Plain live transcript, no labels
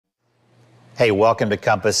Hey, welcome to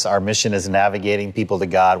Compass. Our mission is navigating people to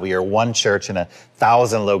God. We are one church in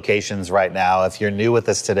 1,000 locations right now. If you're new with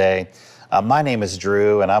us today, my name is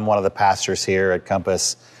Drew, and I'm one of the pastors here at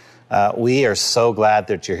Compass. We are so glad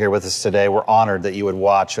that you're here with us today. We're honored that you would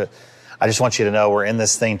watch. I just want you to know we're in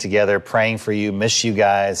this thing together, praying for you, miss you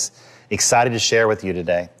guys, excited to share with you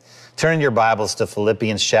today. Turn in your Bibles to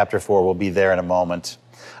Philippians chapter 4. We'll be there in a moment.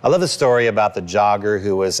 I love the story about the jogger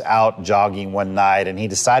who was out jogging one night, and he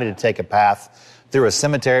decided to take a path through a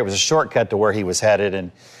cemetery. It was a shortcut to where he was headed,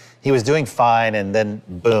 and he was doing fine, and then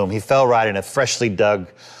boom, he fell right in a freshly dug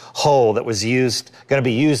hole that was going to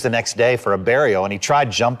be used the next day for a burial. And he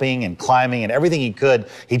tried jumping and climbing and everything he could.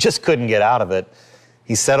 He just couldn't get out of it.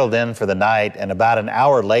 He settled in for the night, and about an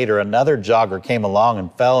hour later, another jogger came along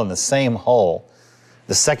and fell in the same hole.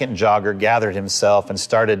 The second jogger gathered himself and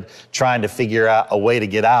started trying to figure out a way to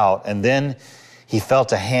get out. And then he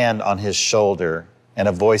felt a hand on his shoulder and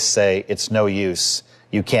a voice say, "It's no use.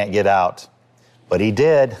 You can't get out." But he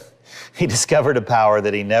did. He discovered a power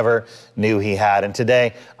that he never knew he had. And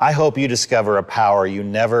today, I hope you discover a power you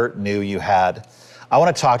never knew you had. I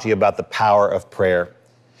want to talk to you about the power of prayer.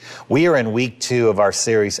 We are in week 2 of our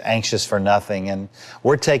series, Anxious for Nothing, and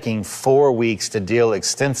we're taking 4 weeks to deal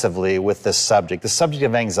extensively with this subject, the subject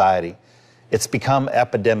of anxiety. It's become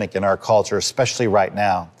epidemic in our culture, especially right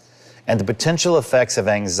now. And the potential effects of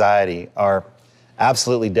anxiety are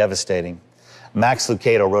absolutely devastating. Max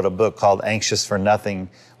Lucado wrote a book called Anxious for Nothing,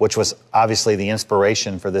 which was obviously the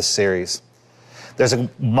inspiration for this series. There's a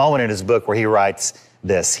moment in his book where he writes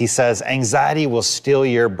this. He says, "Anxiety will steal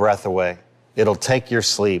your breath away. It'll take your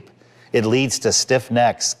sleep. It leads to stiff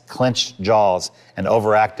necks, clenched jaws, and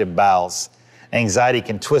overactive bowels. Anxiety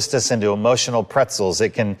can twist us into emotional pretzels. It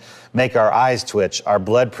can make our eyes twitch, our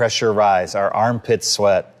blood pressure rise, our armpits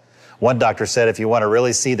sweat." One doctor said if you want to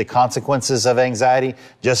really see the consequences of anxiety,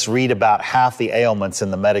 just read about half the ailments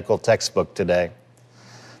in the medical textbook today.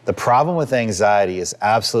 The problem with anxiety is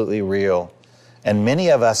absolutely real, and many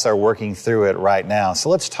of us are working through it right now. So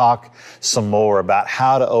let's talk some more about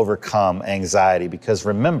how to overcome anxiety, because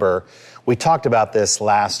remember, we talked about this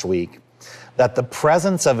last week, that the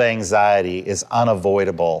presence of anxiety is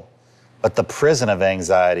unavoidable, but the prison of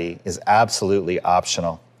anxiety is absolutely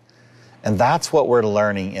optional. And that's what we're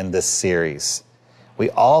learning in this series. We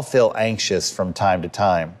all feel anxious from time to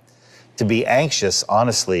time. To be anxious,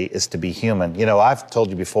 honestly, is to be human. You know, I've told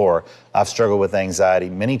you before, I've struggled with anxiety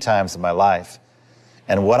many times in my life.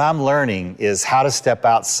 And what I'm learning is how to step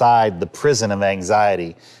outside the prison of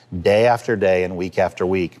anxiety day after day and week after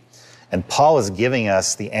week. And Paul is giving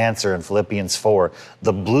us the answer in Philippians 4,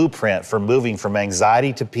 the blueprint for moving from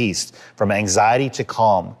anxiety to peace, from anxiety to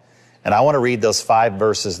calm. And I want to read those 5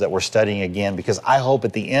 verses that we're studying again, because I hope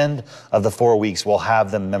at the end of the 4 weeks we'll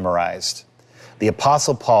have them memorized. The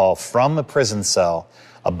Apostle Paul, from a prison cell,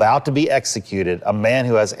 about to be executed, a man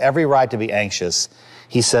who has every right to be anxious,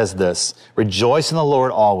 he says this, "Rejoice in the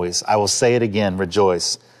Lord always. I will say it again,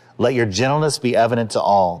 rejoice. Let your gentleness be evident to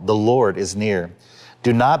all. The Lord is near.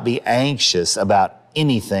 Do not be anxious about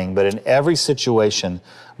anything, but in every situation,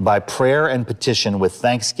 by prayer and petition with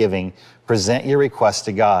thanksgiving, present your requests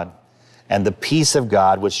to God. And the peace of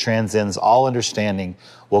God, which transcends all understanding,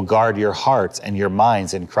 will guard your hearts and your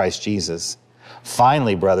minds in Christ Jesus.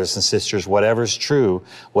 Finally, brothers and sisters, whatever's true,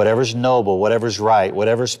 whatever's noble, whatever's right,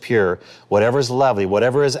 whatever's pure, whatever's lovely,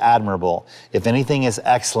 whatever is admirable, if anything is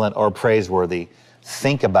excellent or praiseworthy,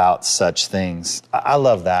 think about such things." I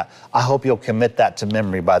love that. I hope you'll commit that to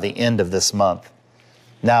memory by the end of this month.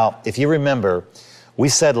 Now, if you remember, we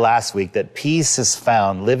said last week that peace is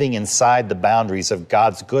found living inside the boundaries of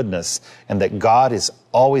God's goodness and that God is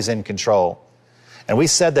always in control. And we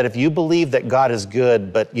said that if you believe that God is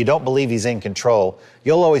good, but you don't believe He's in control,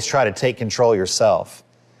 you'll always try to take control yourself.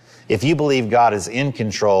 If you believe God is in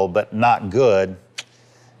control, but not good,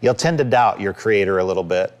 you'll tend to doubt your Creator a little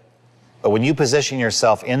bit. But when you position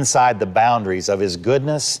yourself inside the boundaries of His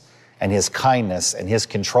goodness and His kindness and His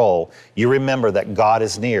control, you remember that God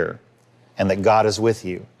is near and that God is with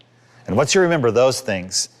you. And once you remember those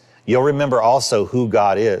things, you'll remember also who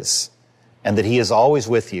God is, and that He is always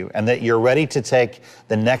with you, and that you're ready to take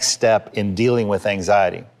the next step in dealing with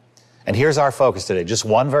anxiety. And here's our focus today, just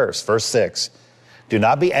one verse, verse 6. "Do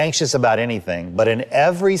not be anxious about anything, but in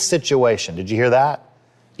every situation." Did you hear that?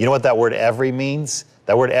 You know what that word every means?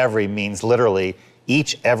 That word every means literally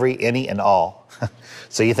each, every, any, and all.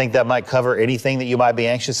 So you think that might cover anything that you might be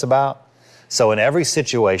anxious about? So in every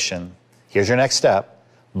situation, here's your next step.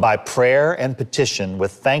 By prayer and petition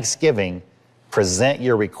with thanksgiving, present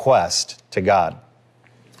your request to God.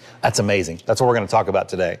 That's amazing. That's what we're going to talk about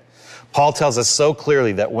today. Paul tells us so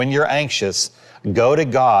clearly that when you're anxious, Go to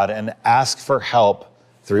God and ask for help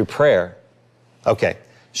through prayer. Okay,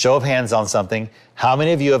 show of hands on something. How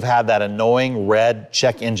many of you have had that annoying red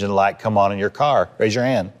check engine light come on in your car? Raise your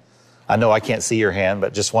hand. I know I can't see your hand,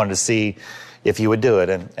 but just wanted to see if you would do it.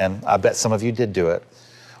 And I bet some of you did do it.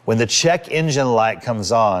 When the check engine light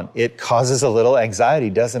comes on, it causes a little anxiety,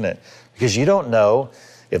 doesn't it? Because you don't know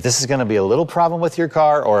if this is going to be a little problem with your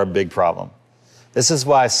car or a big problem. This is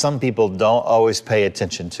why some people don't always pay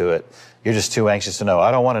attention to it. You're just too anxious to know.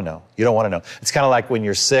 I don't want to know. You don't want to know. It's kind of like when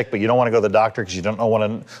you're sick, but you don't want to go to the doctor because you don't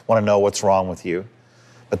want to know what's wrong with you.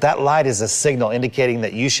 But that light is a signal indicating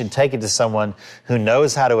that you should take it to someone who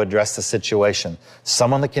knows how to address the situation,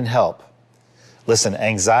 someone that can help. Listen,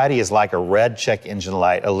 anxiety is like a red check engine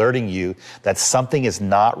light alerting you that something is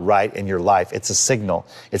not right in your life. It's a signal.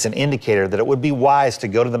 It's an indicator that it would be wise to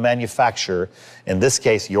go to the manufacturer, in this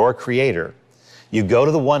case, your creator. You go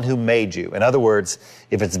to the one who made you. In other words,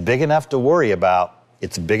 if it's big enough to worry about,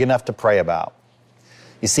 it's big enough to pray about.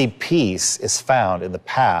 You see, peace is found in the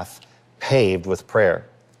path paved with prayer.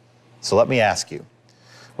 So let me ask you,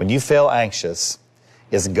 when you feel anxious,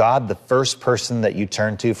 is God the first person that you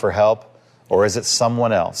turn to for help? Or is it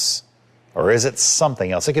someone else? Or is it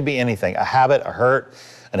something else? It could be anything, a habit, a hurt,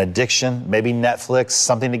 an addiction, maybe Netflix,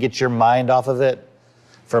 something to get your mind off of it.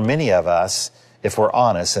 For many of us, if we're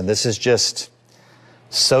honest, and this is just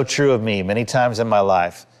so true of me many times in my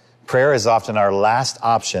life, prayer is often our last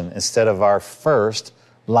option instead of our first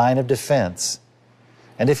line of defense.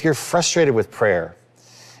 And if you're frustrated with prayer,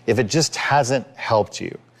 if it just hasn't helped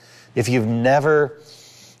you, if you've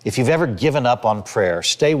ever given up on prayer,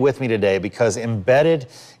 stay with me today, because embedded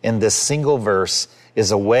in this single verse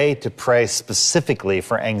is a way to pray specifically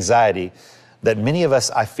for anxiety that many of us,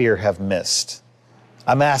 I fear, have missed.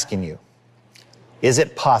 I'm asking you, is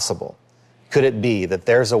it possible? Could it be that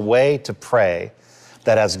there's a way to pray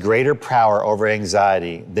that has greater power over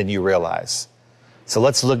anxiety than you realize? So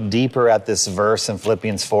let's look deeper at this verse in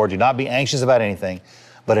Philippians 4. Do not be anxious about anything,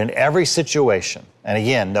 but in every situation, and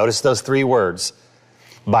again, notice those three words,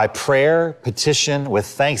 by prayer, petition, with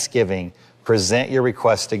thanksgiving, present your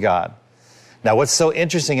request to God. Now, what's so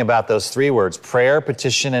interesting about those three words, prayer,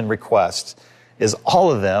 petition, and request, is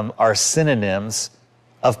all of them are synonyms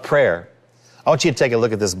of prayer. I want you to take a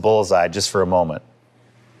look at this bullseye just for a moment.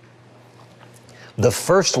 The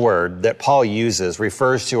first word that Paul uses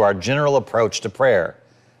refers to our general approach to prayer.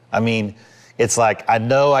 I mean, it's like, I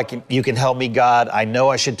know you can help me, God. I know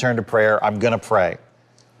I should turn to prayer. I'm going to pray.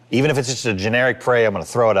 Even if it's just a generic prayer, I'm going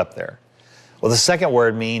to throw it up there. Well, the second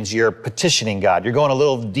word means you're petitioning God. You're going a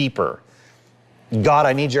little deeper. God,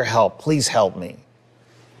 I need your help. Please help me.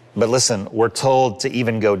 But listen, we're told to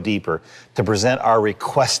even go deeper, to present our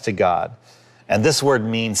request to God. And this word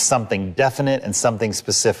means something definite and something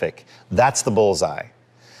specific. That's the bullseye.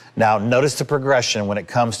 Now, notice the progression when it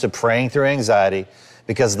comes to praying through anxiety,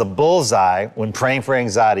 because the bullseye when praying for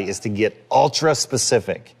anxiety is to get ultra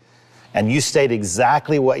specific. And you state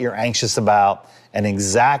exactly what you're anxious about and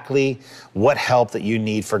exactly what help that you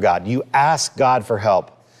need for God. You ask God for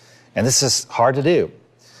help. And this is hard to do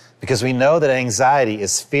because we know that anxiety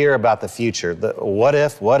is fear about the future. The what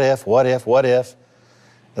if.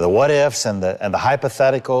 The what ifs and the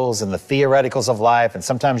hypotheticals and the theoreticals of life. And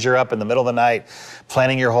sometimes you're up in the middle of the night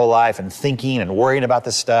planning your whole life and thinking and worrying about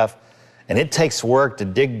this stuff. And it takes work to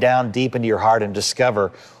dig down deep into your heart and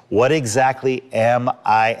discover, what exactly am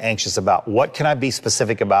I anxious about? What can I be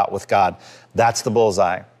specific about with God? That's the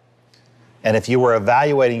bullseye. And if you were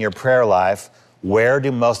evaluating your prayer life, where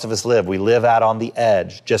do most of us live? We live out on the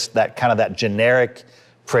edge, just that kind of that generic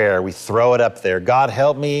prayer. We throw it up there. God,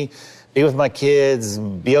 help me. Be with my kids,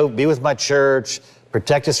 be with my church,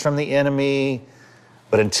 protect us from the enemy.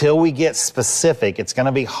 But until we get specific, it's going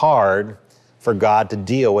to be hard for God to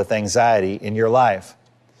deal with anxiety in your life.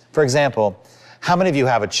 For example, how many of you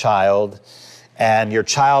have a child and your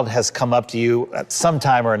child has come up to you at some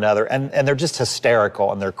time or another and they're just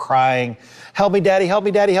hysterical and they're crying, help me, daddy, help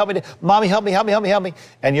me, daddy, help me, mommy, help me, help me, help me, help me.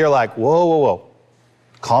 And you're like, whoa,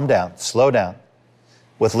 calm down, slow down.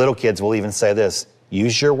 With little kids, we'll even say this,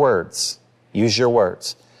 use your words,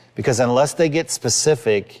 because unless they get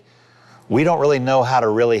specific, we don't really know how to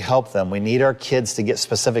really help them. We need our kids to get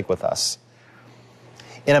specific with us.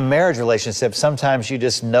 In a marriage relationship, sometimes you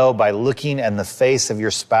just know by looking in the face of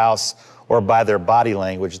your spouse or by their body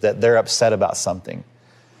language that they're upset about something.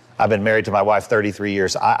 I've been married to my wife 33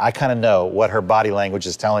 years. I kind of know what her body language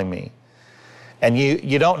is telling me. And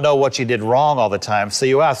you don't know what you did wrong all the time, so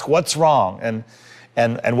you ask, what's wrong?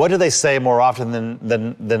 And what do they say more often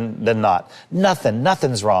than not?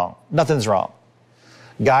 Nothing's wrong. Nothing's wrong.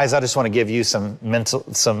 Guys, I just want to give you some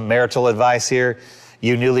marital advice here.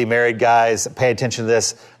 You newly married guys, pay attention to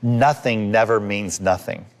this. Nothing never means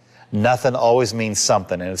nothing. Nothing always means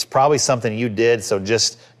something. And it's probably something you did, so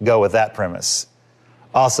just go with that premise.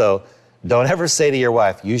 Also, don't ever say to your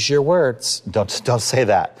wife, use your words. Don't say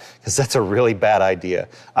that, because that's a really bad idea.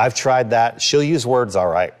 I've tried that. She'll use words, all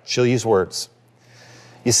right. She'll use words.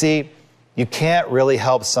 You see, you can't really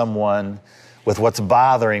help someone with what's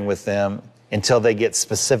bothering with them until they get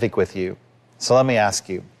specific with you. So let me ask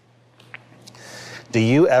you, do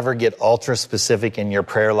you ever get ultra specific in your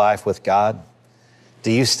prayer life with God?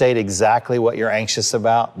 Do you state exactly what you're anxious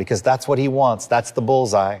about? Because that's what He wants. That's the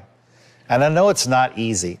bullseye. And I know it's not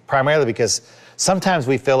easy, primarily because sometimes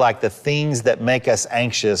we feel like the things that make us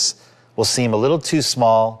anxious will seem a little too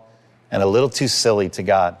small and a little too silly to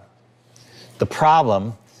God. The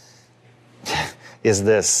problem is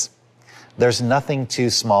this: there's nothing too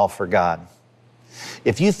small for God.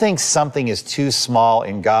 If you think something is too small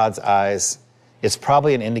in God's eyes, it's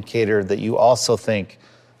probably an indicator that you also think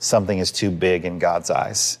something is too big in God's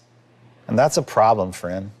eyes. And that's a problem,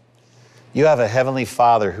 friend. You have a Heavenly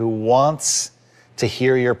Father who wants to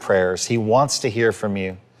hear your prayers. He wants to hear from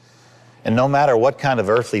you. And no matter what kind of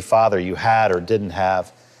earthly father you had or didn't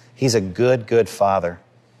have, He's a good, good Father.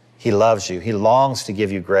 He loves you. He longs to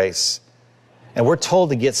give you grace. And we're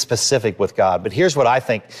told to get specific with God. But here's what I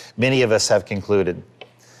think many of us have concluded.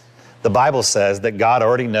 The Bible says that God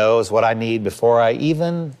already knows what I need before I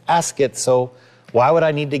even ask it. So why would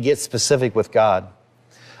I need to get specific with God?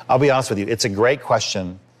 I'll be honest with you. It's a great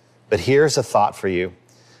question. But here's a thought for you.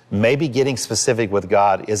 Maybe getting specific with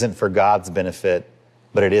God isn't for God's benefit,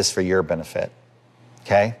 but it is for your benefit.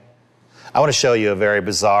 Okay? I want to show you a very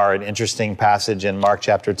bizarre and interesting passage in Mark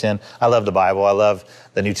chapter 10. I love the Bible. I love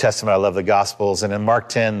the New Testament. I love the Gospels. And in Mark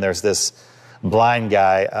 10, there's this blind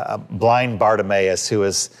guy, blind Bartimaeus,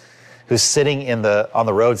 who's sitting on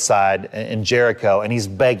the roadside in Jericho, and he's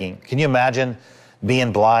begging. Can you imagine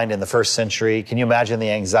being blind in the first century? Can you imagine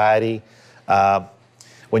the anxiety?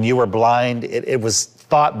 When you were blind, it was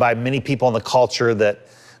thought by many people in the culture that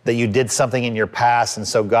you did something in your past, and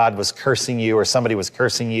so God was cursing you, or somebody was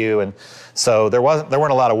cursing you, and so there weren't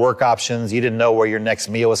a lot of work options. You didn't know where your next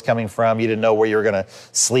meal was coming from. You didn't know where you were going to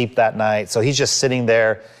sleep that night. So he's just sitting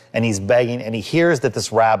there, and he's begging, and he hears that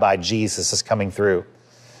this rabbi, Jesus, is coming through.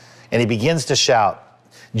 And he begins to shout,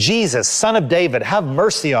 "Jesus, Son of David, have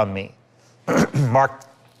mercy on me." Mark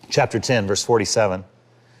chapter 10, verse 47.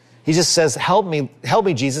 He just says, help me,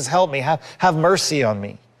 Jesus, help me, have mercy on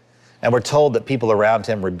me. And we're told that people around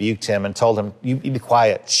him rebuked him and told him, you be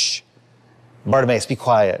quiet. Shh. Bartimaeus, be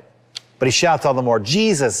quiet. But he shouts all the more,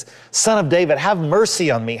 "Jesus, Son of David, have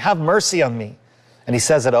mercy on me, have mercy on me." And he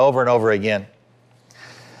says it over and over again.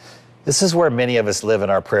 This is where many of us live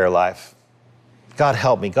in our prayer life. God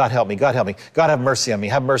help me, God help me, God help me. God have mercy on me,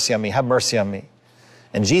 have mercy on me, have mercy on me.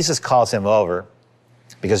 And Jesus calls him over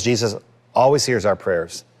because Jesus always hears our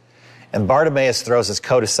prayers. And Bartimaeus throws his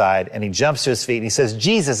coat aside and he jumps to his feet and he says,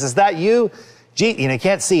 "Jesus, is that you?" He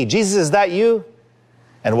can't see. "Jesus, is that you?"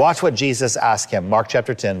 And watch what Jesus asked him. Mark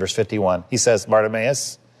chapter 10, verse 51. He says,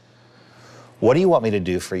 "Bartimaeus, what do you want me to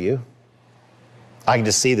do for you?" I can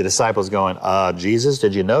just see the disciples going, "Jesus,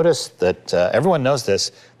 did you notice that everyone knows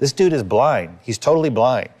this? This dude is blind. He's totally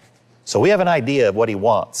blind. So we have an idea of what he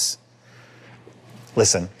wants."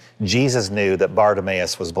 Listen, Jesus knew that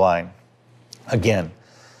Bartimaeus was blind. Again,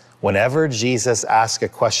 whenever Jesus asks a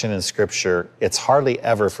question in Scripture, it's hardly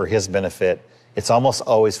ever for his benefit. It's almost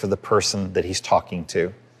always for the person that he's talking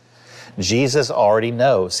to. Jesus already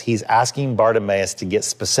knows. He's asking Bartimaeus to get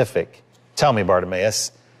specific. "Tell me,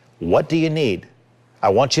 Bartimaeus, what do you need? I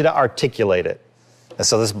want you to articulate it." And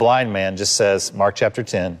so this blind man just says, Mark chapter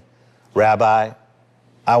 10, "Rabbi,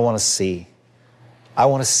 I want to see. I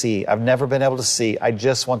want to see. I've never been able to see. I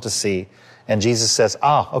just want to see." And Jesus says,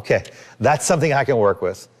 "Okay, that's something I can work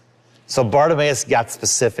with." So Bartimaeus got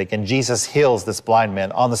specific, and Jesus heals this blind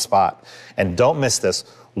man on the spot. And don't miss this.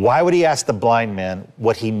 Why would he ask the blind man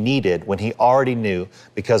what he needed when he already knew?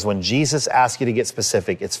 Because when Jesus asks you to get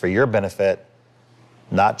specific, it's for your benefit,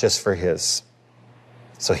 not just for his.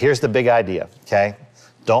 So here's the big idea, okay?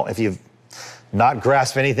 If you've not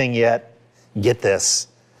grasped anything yet, get this.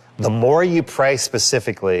 The more you pray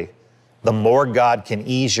specifically, the more God can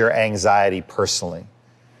ease your anxiety personally.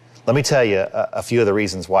 Let me tell you a few of the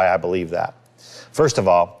reasons why I believe that. First of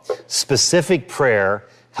all, specific prayer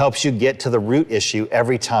helps you get to the root issue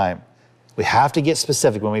every time. We have to get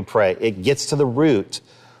specific when we pray. It gets to the root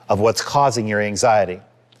of what's causing your anxiety.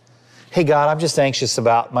 "Hey, God, I'm just anxious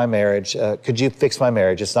about my marriage. Could you fix my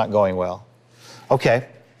marriage? It's not going well." Okay,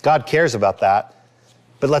 God cares about that,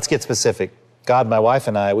 but let's get specific. "God, my wife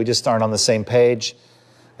and I, we just aren't on the same page.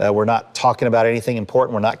 We're not talking about anything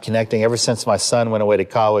important. We're not connecting. Ever since my son went away to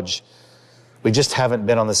college, we just haven't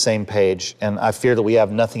been on the same page. And I fear that we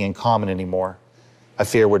have nothing in common anymore. I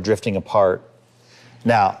fear we're drifting apart.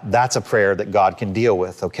 Now, that's a prayer that God can deal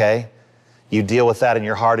with, okay? You deal with that in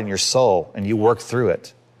your heart and your soul, and you work through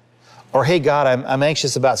it. Or, hey, God, I'm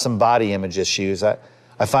anxious about some body image issues. I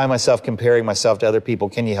find myself comparing myself to other people.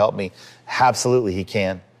 Can you help me? Absolutely, he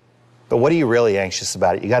can. But what are you really anxious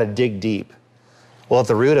about? You got to dig deep. Well, at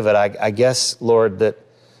the root of it, I guess, Lord, that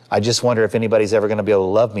I just wonder if anybody's ever going to be able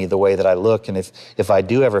to love me the way that I look. And if I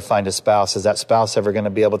do ever find a spouse, is that spouse ever going to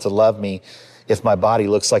be able to love me if my body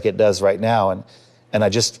looks like it does right now? And I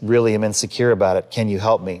just really am insecure about it. Can you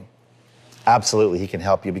help me? Absolutely, he can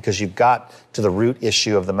help you, because you've got to the root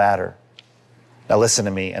issue of the matter. Now listen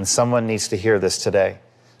to me, and someone needs to hear this today.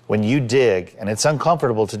 When you dig, and it's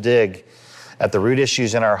uncomfortable to dig at the root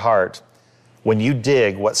issues in our heart, when you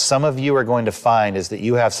dig, what some of you are going to find is that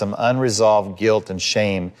you have some unresolved guilt and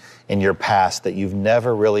shame in your past that you've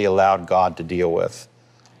never really allowed God to deal with.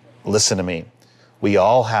 Listen to me. We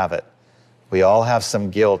all have it. We all have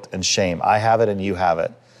some guilt and shame. I have it and you have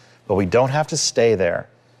it. But we don't have to stay there.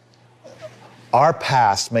 Our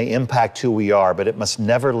past may impact who we are, but it must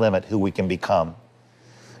never limit who we can become.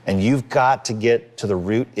 And you've got to get to the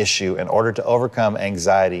root issue in order to overcome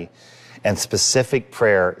anxiety. And specific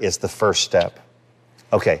prayer is the first step.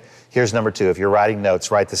 Okay, here's number 2. If you're writing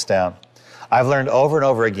notes, write this down. I've learned over and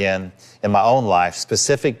over again in my own life,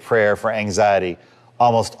 specific prayer for anxiety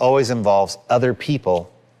almost always involves other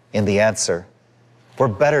people in the answer. We're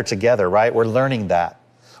better together, right? We're learning that.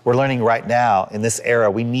 We're learning right now in this era,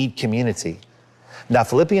 we need community. Now,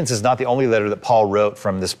 Philippians is not the only letter that Paul wrote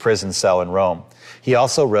from this prison cell in Rome. He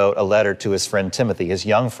also wrote a letter to his friend Timothy, his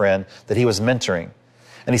young friend that he was mentoring.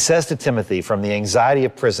 And he says to Timothy, from the anxiety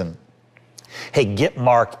of prison, hey, get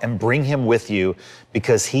Mark and bring him with you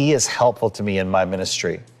because he is helpful to me in my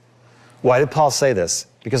ministry. Why did Paul say this?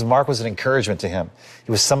 Because Mark was an encouragement to him.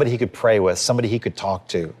 He was somebody he could pray with, somebody he could talk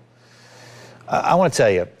to. I want to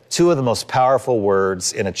tell you, 2 of the most powerful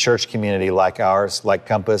words in a church community like ours, like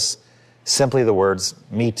Compass, simply the words,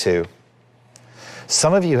 me too.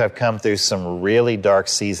 Some of you have come through some really dark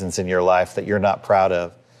seasons in your life that you're not proud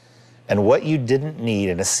of. And what you didn't need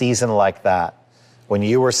in a season like that, when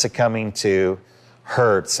you were succumbing to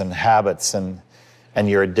hurts and habits and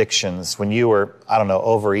your addictions, when you were,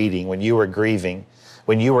 overeating, when you were grieving,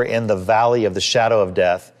 when you were in the valley of the shadow of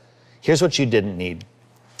death, here's what you didn't need.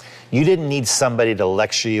 You didn't need somebody to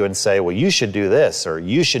lecture you and say, well, you should do this or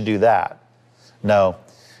you should do that. No,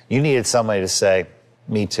 you needed somebody to say,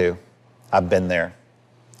 me too. I've been there.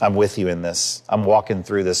 I'm with you in this. I'm walking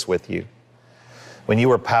through this with you. When you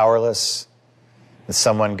were powerless and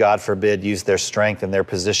someone, God forbid, used their strength and their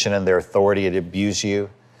position and their authority to abuse you,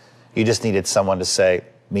 you just needed someone to say,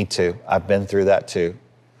 me too. I've been through that too.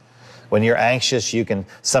 When you're anxious, you can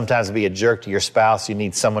sometimes be a jerk to your spouse. You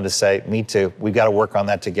need someone to say, me too. We've got to work on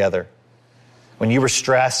that together. When you were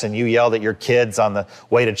stressed and you yelled at your kids on the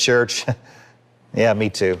way to church, yeah, me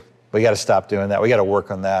too. We got to stop doing that. We got to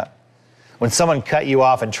work on that. When someone cut you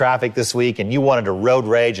off in traffic this week and you wanted to road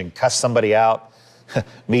rage and cuss somebody out,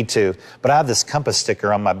 me too. But I have this Compass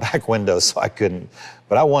sticker on my back window, so I couldn't.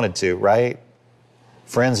 But I wanted to, right?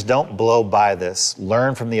 Friends, don't blow by this.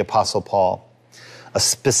 Learn from the Apostle Paul. A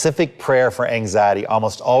specific prayer for anxiety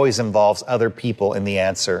almost always involves other people in the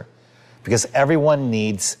answer, because everyone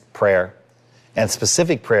needs prayer. And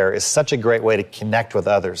specific prayer is such a great way to connect with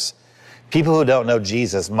others. People who don't know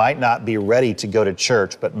Jesus might not be ready to go to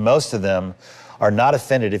church, but most of them are not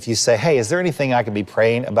offended if you say, hey, is there anything I can be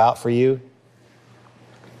praying about for you?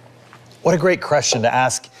 What a great question to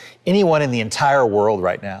ask anyone in the entire world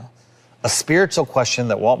right now. A spiritual question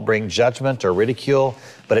that won't bring judgment or ridicule,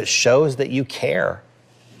 but it shows that you care.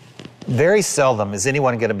 Very seldom is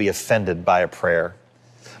anyone going to be offended by a prayer.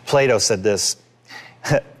 Plato said this.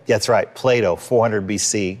 That's right, Plato, 400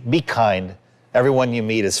 BC. Be kind. Everyone you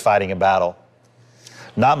meet is fighting a battle.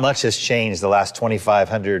 Not much has changed the last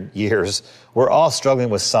 2,500 years. We're all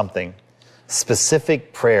struggling with something.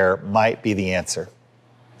 Specific prayer might be the answer.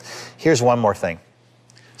 Here's one more thing.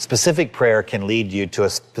 Specific prayer can lead you to a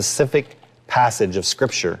specific passage of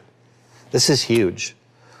Scripture. This is huge.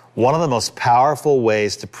 One of the most powerful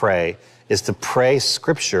ways to pray is to pray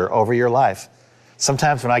Scripture over your life.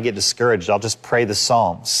 Sometimes when I get discouraged, I'll just pray the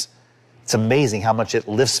Psalms. It's amazing how much it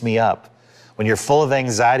lifts me up. When you're full of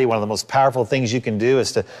anxiety, one of the most powerful things you can do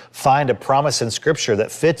is to find a promise in Scripture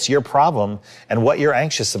that fits your problem and what you're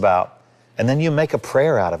anxious about. And then you make a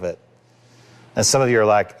prayer out of it. And some of you are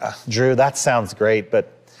like, Drew, that sounds great,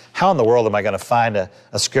 but how in the world am I going to find a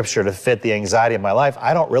scripture to fit the anxiety of my life?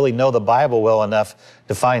 I don't really know the Bible well enough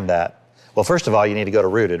to find that. Well, first of all, you need to go to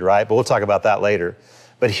Rooted, right? But we'll talk about that later.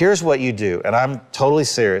 But here's what you do, and I'm totally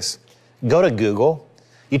serious. Go to Google,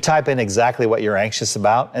 you type in exactly what you're anxious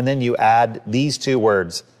about, and then you add these two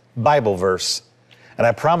words, Bible verse. And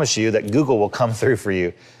I promise you that Google will come through for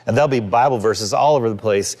you. And there'll be Bible verses all over the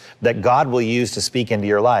place that God will use to speak into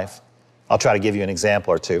your life. I'll try to give you an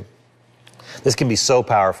example or two. This can be so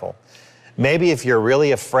powerful. Maybe if you're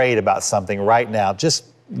really afraid about something right now, just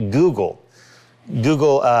Google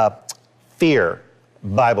fear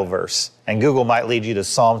Bible verse. And Google might lead you to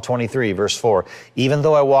Psalm 23, verse 4. Even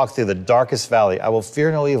though I walk through the darkest valley, I will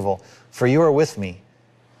fear no evil, for you are with me.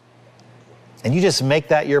 And you just make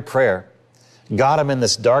that your prayer. God, I'm in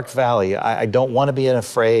this dark valley. I don't want to be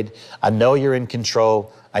afraid. I know you're in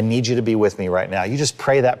control. I need you to be with me right now. You just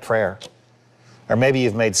pray that prayer. Or maybe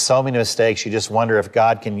you've made so many mistakes, you just wonder if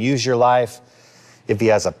God can use your life, if he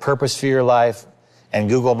has a purpose for your life. And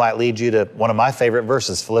Google might lead you to one of my favorite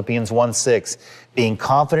verses, Philippians 1:6, being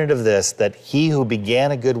confident of this, that he who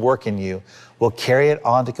began a good work in you will carry it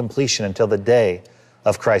on to completion until the day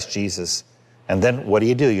of Christ Jesus. And then what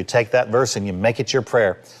do? You take that verse and you make it your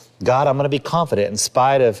prayer. God, I'm going to be confident in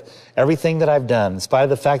spite of everything that I've done, in spite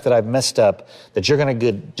of the fact that I've messed up, that you're going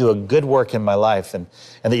to do a good work in my life and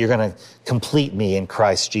that you're going to complete me in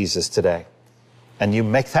Christ Jesus today. And you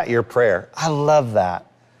make that your prayer. I love that.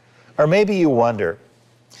 Or maybe you wonder,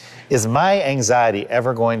 is my anxiety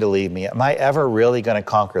ever going to leave me? Am I ever really going to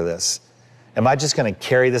conquer this? Am I just going to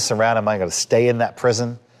carry this around? Am I going to stay in that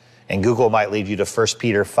prison? And Google might lead you to 1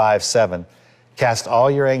 Peter 5:7. Cast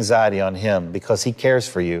all your anxiety on him because he cares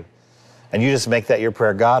for you. And you just make that your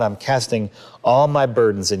prayer. God, I'm casting all my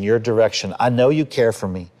burdens in your direction. I know you care for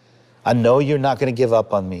me. I know you're not going to give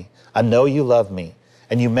up on me. I know you love me.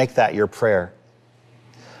 And you make that your prayer.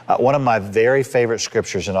 One of my very favorite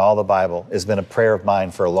scriptures in all the Bible has been a prayer of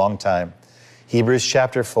mine for a long time. Hebrews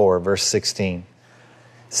chapter 4, verse 16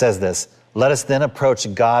 says this, let us then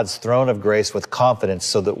approach God's throne of grace with confidence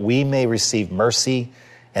so that we may receive mercy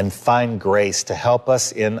and find grace to help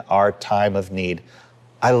us in our time of need.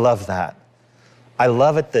 I love that. I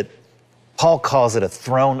love it that Paul calls it a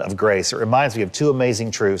throne of grace. It reminds me of two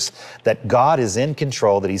amazing truths, that God is in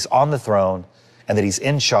control, that he's on the throne, and that he's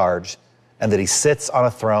in charge, and that he sits on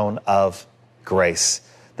a throne of grace.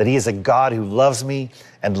 That he is a God who loves me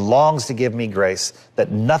and longs to give me grace,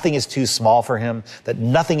 that nothing is too small for him, that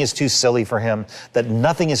nothing is too silly for him, that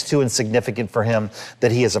nothing is too insignificant for him,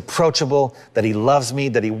 that he is approachable, that he loves me,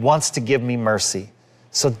 that he wants to give me mercy.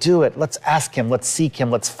 So do it. Let's ask him. Let's seek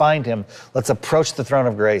him. Let's find him. Let's approach the throne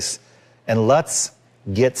of grace. And let's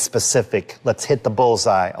get specific. Let's hit the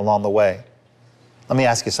bullseye along the way. Let me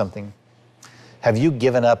ask you something. Have you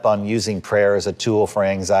given up on using prayer as a tool for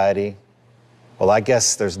anxiety? Well, I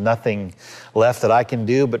guess there's nothing left that I can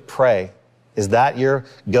do but pray. Is that your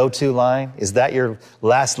go-to line? Is that your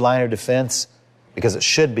last line of defense? Because it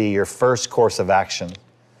should be your first course of action.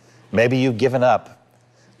 Maybe you've given up.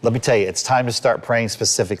 Let me tell you, it's time to start praying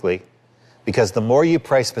specifically, because the more you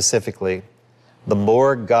pray specifically, the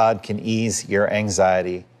more God can ease your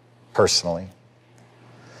anxiety personally.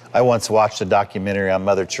 I once watched a documentary on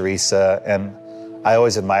Mother Teresa, and I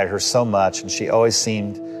always admired her so much, and she always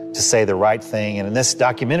seemed to say the right thing. And in this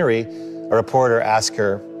documentary, a reporter asked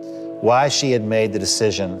her why she had made the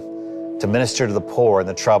decision to minister to the poor and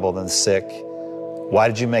the troubled and the sick. Why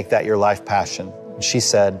did you make that your life passion? And she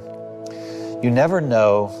said, you never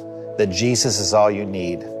know that Jesus is all you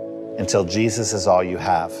need until Jesus is all you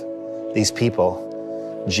have. These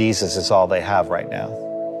people, Jesus is all they have right now.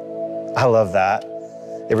 I love that.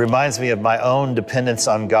 It reminds me of my own dependence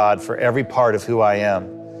on God for every part of who I am.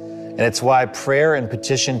 And it's why prayer and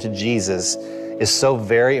petition to Jesus is so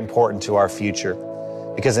very important to our future.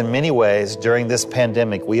 Because in many ways, during this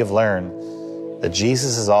pandemic, we have learned that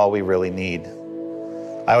Jesus is all we really need.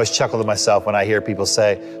 I always chuckle to myself when I hear people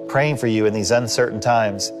say, praying for you in these uncertain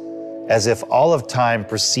times, as if all of time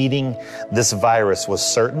preceding this virus was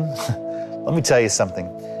certain. Let me tell you something.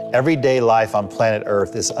 Everyday life on planet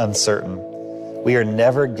Earth is uncertain. We are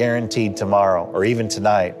never guaranteed tomorrow or even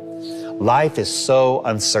tonight. Life is so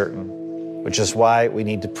uncertain, which is why we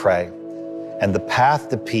need to pray. And the path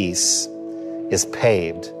to peace is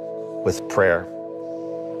paved with prayer.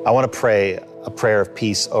 I want to pray a prayer of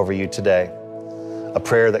peace over you today. A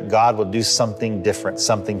prayer that God will do something different,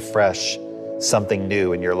 something fresh, something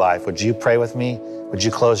new in your life. Would you pray with me? Would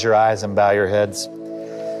you close your eyes and bow your heads?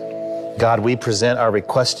 God, we present our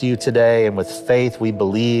request to you today, and with faith we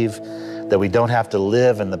believe that we don't have to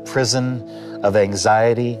live in the prison of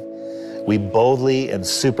anxiety. we boldly and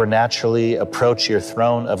supernaturally approach your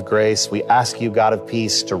throne of grace. We ask you, God of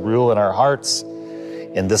peace, to rule in our hearts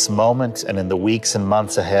in this moment and in the weeks and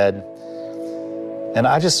months ahead. And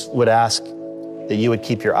I just would ask that you would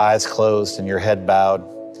keep your eyes closed and your head bowed.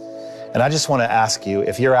 And I just want to ask you,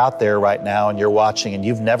 if you're out there right now and you're watching and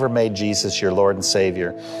you've never made Jesus your Lord and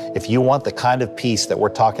Savior, if you want the kind of peace that we're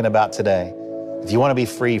talking about today, if you want to be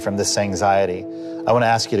free from this anxiety, I want to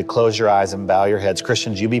ask you to close your eyes and bow your heads.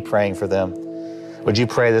 Christians, you be praying for them. Would you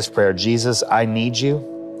pray this prayer? Jesus, I need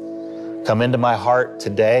you. Come into my heart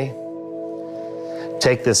today.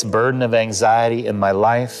 Take this burden of anxiety in my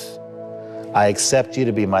life. I accept you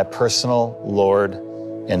to be my personal Lord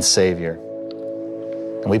and Savior.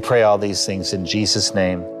 And we pray all these things in Jesus'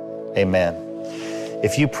 name, amen.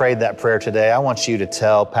 If you prayed that prayer today, I want you to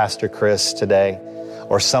tell Pastor Chris today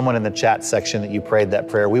or someone in the chat section that you prayed that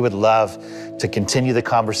prayer. We would love to continue the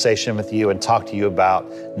conversation with you and talk to you about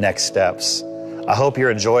next steps. I hope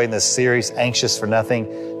you're enjoying this series, Anxious for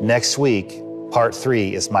Nothing. Next week, part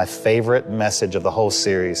 3 is my favorite message of the whole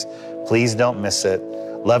series. Please don't miss it.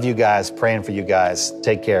 Love you guys, praying for you guys.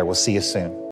 Take care. We'll see you soon.